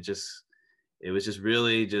 So it was just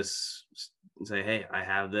really just say, hey, I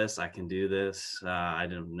have this, I can do this. I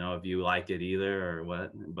don't know if you like it either or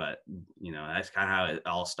what, but that's kind of how it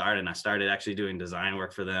all started. And I started actually doing design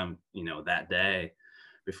work for them, that day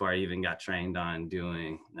before I even got trained on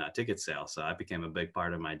doing ticket sales. So I became a big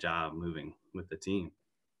part of my job moving with the team.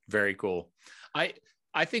 Very cool. I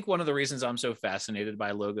think one of the reasons I'm so fascinated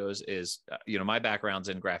by logos is, my background's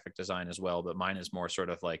in graphic design as well, but mine is more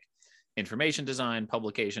sort of like information design,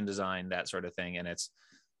 publication design, that sort of thing. And it's,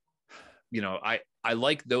 I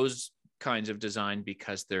like those kinds of design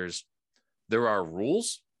because there are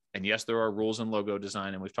rules, and yes, there are rules in logo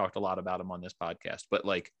design, and we've talked a lot about them on this podcast, but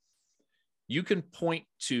like you can point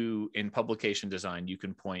to, in publication design, you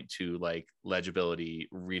can point to like legibility,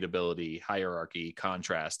 readability, hierarchy,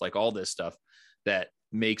 contrast, like all this stuff that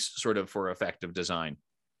makes sort of for effective design.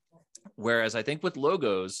 Whereas I think with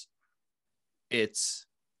logos, it's,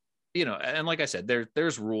 and like I said,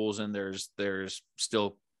 there's rules, and there's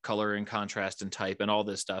still color and contrast and type and all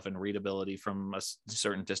this stuff, and readability from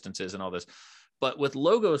certain distances and all this. But with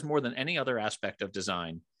logos, more than any other aspect of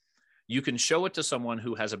design, you can show it to someone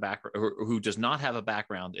who has a background or who does not have a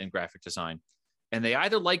background in graphic design, and they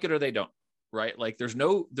either like it or they don't, right? Like there's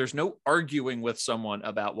no arguing with someone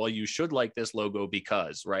about, well, you should like this logo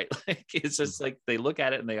because, right? Like it's just like they look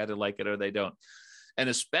at it and they either like it or they don't. And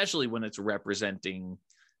especially when it's representing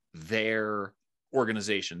their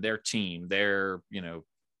organization, their team, their,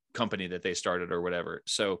 company that they started or whatever.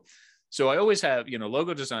 So I always have,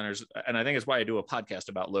 logo designers, and I think it's why I do a podcast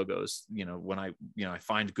about logos, when I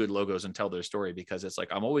find good logos and tell their story, because it's like,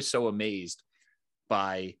 I'm always so amazed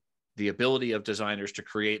by the ability of designers to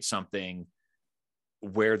create something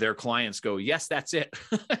where their clients go, yes, that's it.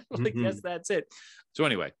 Like, yes, that's it. So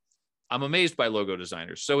anyway, I'm amazed by logo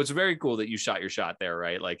designers. So it's very cool that you shot your shot there,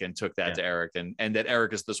 right? Like, and took that to Eric, and that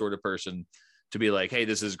Eric is the sort of person to be like, hey,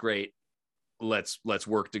 this is great. Let's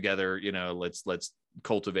work together. Let's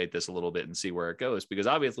cultivate this a little bit and see where it goes, because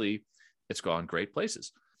obviously it's gone great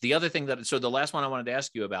places. The other thing so the last one I wanted to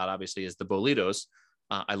ask you about obviously is the Bolitos.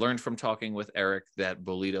 I learned from talking with Eric that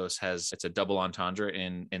Bolitos it's a double entendre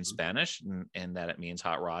in Spanish, and that it means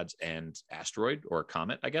hot rods and asteroid or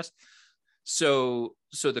comet, I guess. So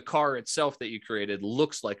the car itself that you created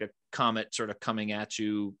looks like a comet sort of coming at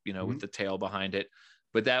you, with the tail behind it.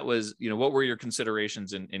 But that was, what were your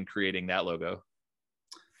considerations in creating that logo?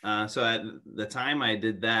 So at the time I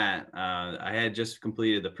did that, I had just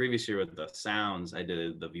completed the previous year with the sounds. I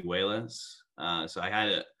did the Vihuelas. So I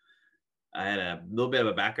had a little bit of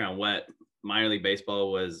a background what minor league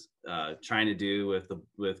baseball was trying to do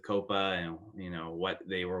with Copa, and what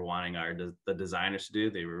they were wanting the designers to do.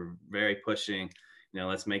 They were very pushing,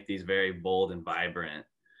 let's make these very bold and vibrant.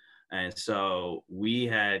 And so we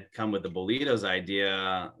had come with the Bolitos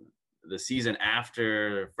idea the season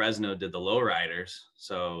after Fresno did the lowriders.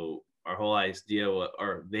 So our whole idea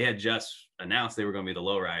they had just announced they were going to be the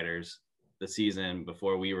lowriders the season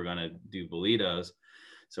before we were going to do Bolitos.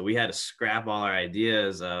 So we had to scrap all our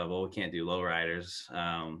ideas of, we can't do lowriders.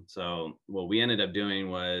 So what we ended up doing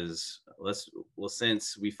was,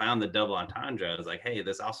 since we found the double entendre, I was like, hey,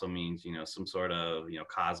 this also means, some sort of,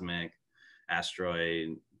 cosmic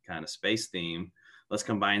asteroid kind of space theme. Let's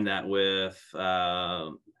combine that with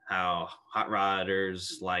how hot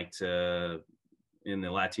rodders in the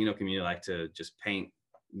Latino community, like to just paint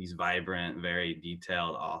these vibrant, very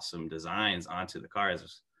detailed, awesome designs onto the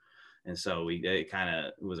cars. And so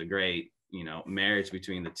it was a great, marriage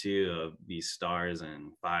between the two of these stars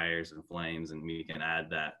and fires and flames. And we can add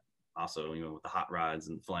that also, with the hot rods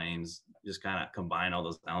and flames, just kind of combine all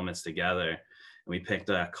those elements together. And we picked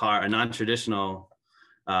a non-traditional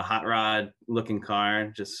hot rod looking car,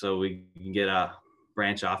 just so we can get a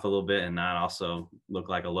branch off a little bit and not also look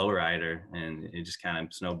like a lowrider. And it just kind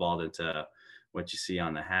of snowballed into what you see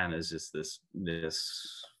on the hat is just this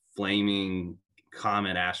flaming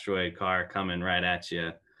comet asteroid car coming right at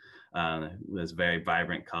you. There's very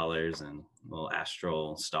vibrant colors and little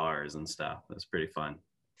astral stars and stuff. It's pretty fun.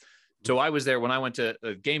 So I was there when I went to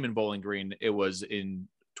a game in Bowling Green. It was in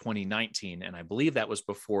 2019, and I believe that was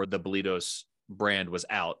before the Bolitos brand was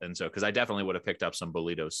out. And so, because I definitely would have picked up some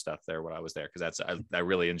Bolitos stuff there when I was there, because I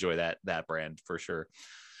really enjoy that brand for sure.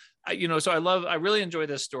 So I really enjoy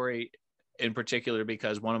this story in particular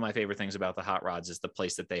because one of my favorite things about the hot rods is the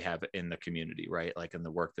place that they have in the community, right? Like in the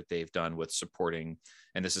work that they've done with supporting,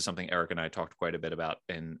 and this is something Eric and I talked quite a bit about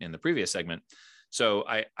in the previous segment. So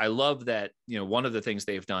I love that, one of the things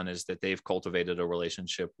they've done is that they've cultivated a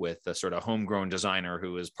relationship with a sort of homegrown designer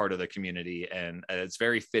who is part of the community. And it's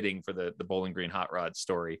very fitting for the Bowling Green hot rod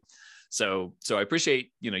story. So I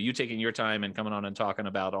appreciate, you taking your time and coming on and talking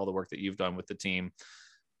about all the work that you've done with the team.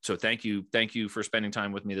 So thank you for spending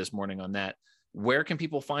time with me this morning on that. Where can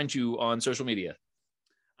people find you on social media?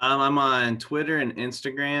 I'm on Twitter and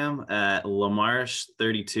Instagram at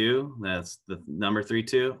Lamarche32. That's the number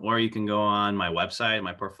 32. Or you can go on my website.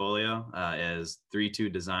 My portfolio is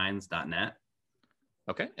 32designs.net.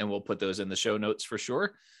 Okay. And we'll put those in the show notes for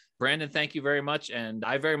sure. Brandon, thank you very much. And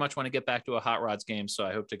I very much want to get back to a Hot Rods game. So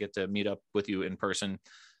I hope to get to meet up with you in person.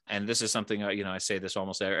 And this is something, I say this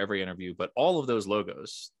almost every interview, but all of those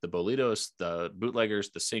logos, the Bolitos, the Bootleggers,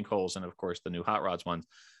 the Sinkholes, and of course the new Hot Rods ones,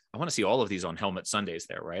 I want to see all of these on Helmet Sundays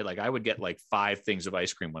there, right? Like I would get like 5 things of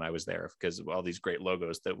ice cream when I was there because of all these great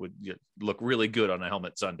logos that would look really good on a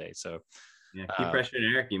Helmet Sunday. So yeah, keep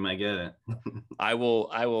pressuring Eric, you might get it. I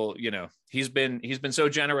will, he's been so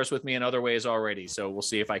generous with me in other ways already. So we'll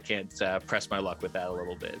see if I can't press my luck with that a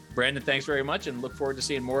little bit. Brandon, thanks very much and look forward to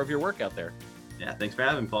seeing more of your work out there. Yeah, thanks for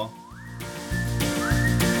having me, Paul.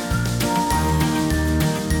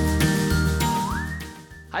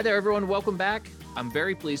 Hi there, everyone. Welcome back. I'm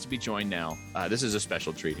very pleased to be joined now. This is a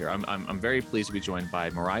special treat here. I'm very pleased to be joined by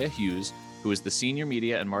Mariah Hughes, who is the Senior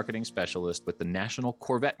Media and Marketing Specialist with the National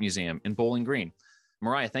Corvette Museum in Bowling Green.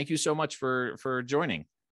 Mariah, thank you so much for joining.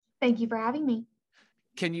 Thank you for having me.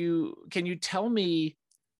 Can you tell me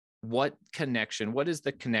what is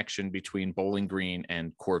the connection between Bowling Green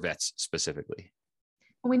and Corvettes specifically?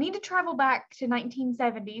 We need to travel back to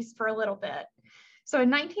 1970s for a little bit. So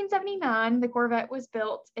in 1979, the Corvette was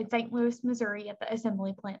built in St. Louis, Missouri at the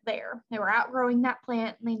assembly plant there. They were outgrowing that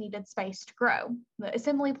plant and they needed space to grow. The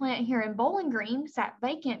assembly plant here in Bowling Green sat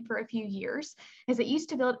vacant for a few years as it used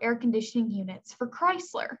to build air conditioning units for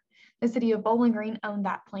Chrysler. The city of Bowling Green owned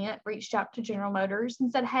that plant, reached out to General Motors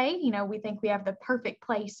and said, hey, we think we have the perfect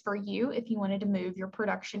place for you if you wanted to move your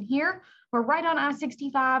production here. We're right on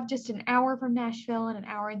I-65, just an hour from Nashville and an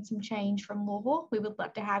hour and some change from Louisville. We would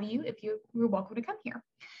love to have you if you're welcome to come here.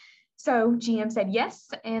 So GM said yes,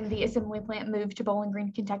 and the assembly plant moved to Bowling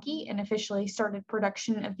Green, Kentucky, and officially started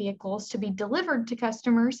production of vehicles to be delivered to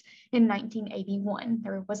customers in 1981.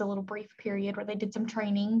 There was a little brief period where they did some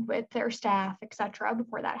training with their staff, etc.,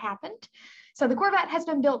 before that happened. So the Corvette has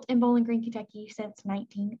been built in Bowling Green, Kentucky since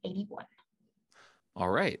 1981. All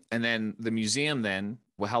right. And then the museum then,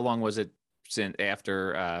 well, how long was it since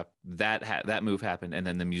after that move happened and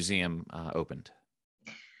then the museum opened?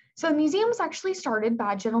 So the museum was actually started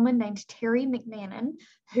by a gentleman named Terry McMahon,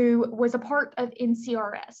 who was a part of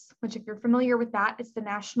NCRS, which, if you're familiar with that, it's the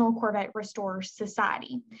National Corvette Restorers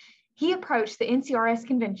Society. He approached the NCRS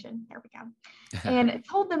convention, there we go, and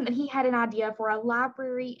told them that he had an idea for a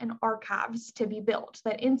library and archives to be built,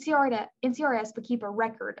 that NCRS would keep a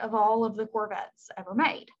record of all of the Corvettes ever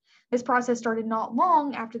made. This process started not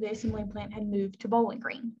long after the assembly plant had moved to Bowling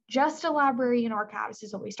Green. Just a library and archives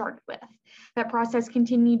is what we started with. That process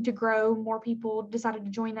continued to grow. More people decided to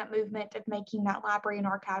join that movement of making that library and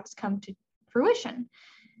archives come to fruition.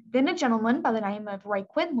 Then a gentleman by the name of Ray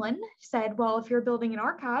Quinlan said, well, if you're building an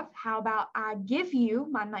archive, how about I give you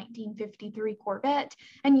my 1953 Corvette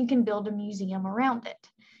and you can build a museum around it.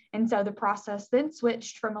 And so the process then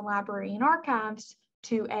switched from a library and archives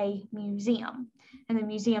to a museum. And the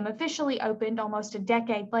museum officially opened almost a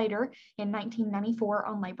decade later in 1994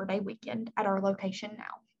 on Labor Day weekend at our location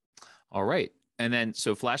now. All right. And then,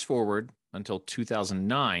 so flash forward until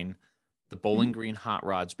 2009, the Bowling Green Hot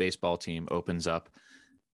Rods baseball team opens up.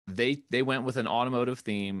 They went with an automotive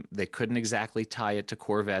theme. They couldn't exactly tie it to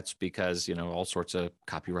Corvettes because, you know, all sorts of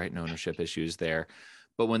copyright and ownership issues there.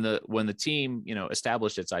 But when the team, you know,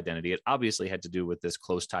 established its identity, it obviously had to do with this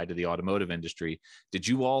close tie to the automotive industry. Did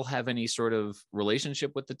you all have any sort of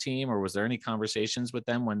relationship with the team, or was there any conversations with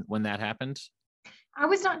them when that happened? I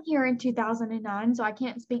was not here in 2009, so I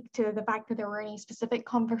can't speak to the fact that there were any specific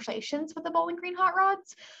conversations with the Bowling Green Hot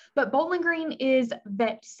Rods, but Bowling Green is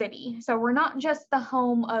Vet City. So we're not just the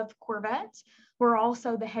home of Corvette, we're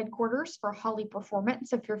also the headquarters for Holley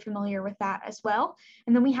Performance, if you're familiar with that as well.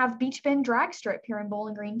 And then we have Beach Bend Drag Strip here in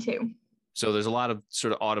Bowling Green too. So there's a lot of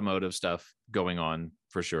sort of automotive stuff going on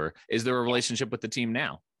for sure. Is there a relationship with the team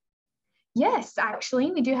now? Yes, actually,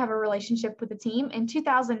 we do have a relationship with the team. In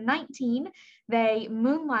 2019, they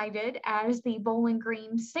moonlighted as the Bowling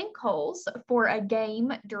Green Sinkholes for a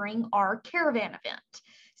game during our caravan event.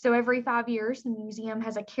 So every 5 years, the museum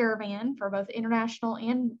has a caravan for both international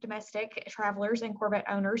and domestic travelers and Corvette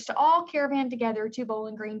owners to all caravan together to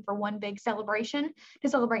Bowling Green for one big celebration to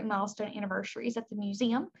celebrate milestone anniversaries at the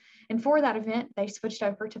museum. And for that event, they switched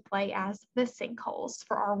over to play as the Sinkholes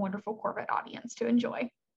for our wonderful Corvette audience to enjoy.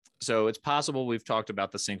 So it's possible we've talked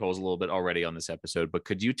about the sinkholes a little bit already on this episode, but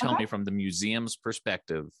could you tell me from the museum's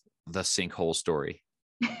perspective, the sinkhole story?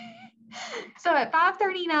 So at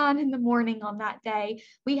 5:39 in the morning on that day,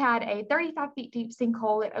 we had a 35 feet deep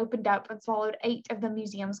sinkhole that opened up and swallowed 8 of the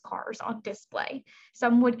museum's cars on display.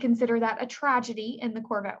 Some would consider that a tragedy in the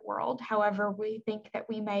Corvette world. However, we think that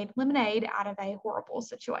we made lemonade out of a horrible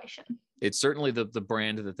situation. It's certainly the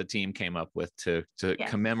brand that the team came up with to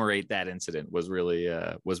yes. commemorate that incident was really,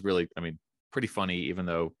 I mean, pretty funny, even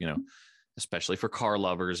though, you know, especially for car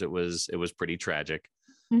lovers, it was pretty tragic.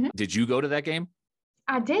 Mm-hmm. Did you go to that game?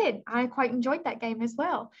 I did. I quite enjoyed that game as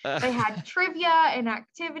well. They had trivia and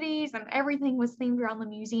activities, and everything was themed around the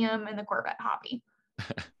museum and the Corvette hobby.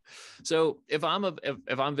 So if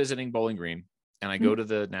I'm visiting Bowling Green and I go to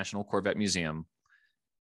the National Corvette Museum,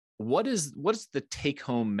 what's the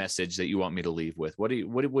take-home message that you want me to leave with? What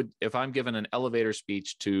would if I'm giving an elevator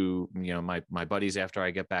speech to, you know, my buddies after I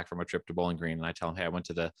get back from a trip to Bowling Green and I tell them, hey, I went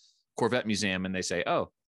to the Corvette Museum, and they say, oh,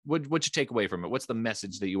 what'd you take away from it? What's the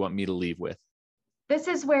message that you want me to leave with? This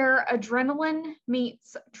is where adrenaline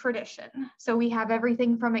meets tradition. So we have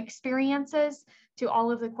everything from experiences to all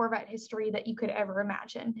of the Corvette history that you could ever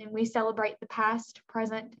imagine. And we celebrate the past,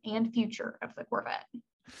 present, and future of the Corvette.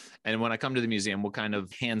 And when I come to the museum, what kind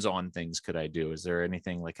of hands-on things could I do? Is there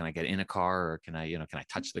anything like, can I get in a car, or can I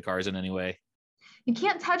touch the cars in any way? You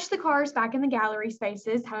can't touch the cars back in the gallery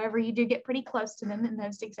spaces. However, you do get pretty close to them in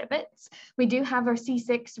those exhibits. We do have our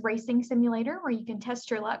C6 racing simulator where you can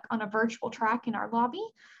test your luck on a virtual track in our lobby.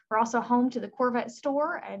 We're also home to the Corvette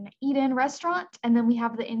store and eat-in restaurant. And then we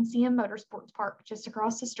have the NCM Motorsports Park just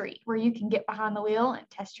across the street where you can get behind the wheel and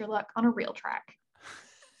test your luck on a real track.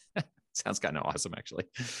 Sounds kind of awesome, actually.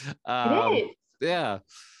 It is. Yeah.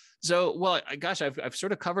 So, well, gosh, I've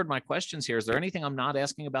sort of covered my questions here. Is there anything I'm not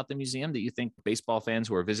asking about the museum that you think baseball fans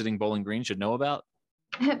who are visiting Bowling Green should know about?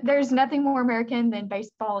 There's nothing more American than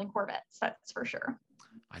baseball and Corvettes, that's for sure.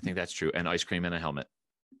 I think that's true. And ice cream and a helmet.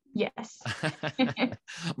 Yes.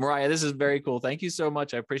 Mariah, this is very cool. Thank you so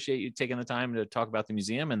much. I appreciate you taking the time to talk about the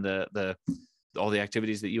museum and the all the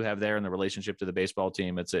activities that you have there and the relationship to the baseball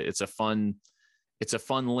team. It's a fun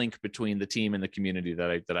link between the team and the community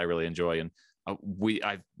that I really enjoy. And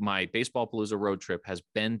my Baseball Palooza road trip has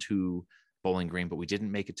been to Bowling Green, but we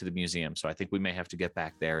didn't make it to the museum. So I think we may have to get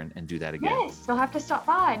back there and do that again. Yes, you'll have to stop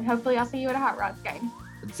by, and hopefully I'll see you at a Hot Rods game.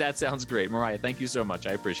 That sounds great. Mariah, thank you so much.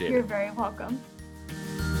 I appreciate it. You're very welcome.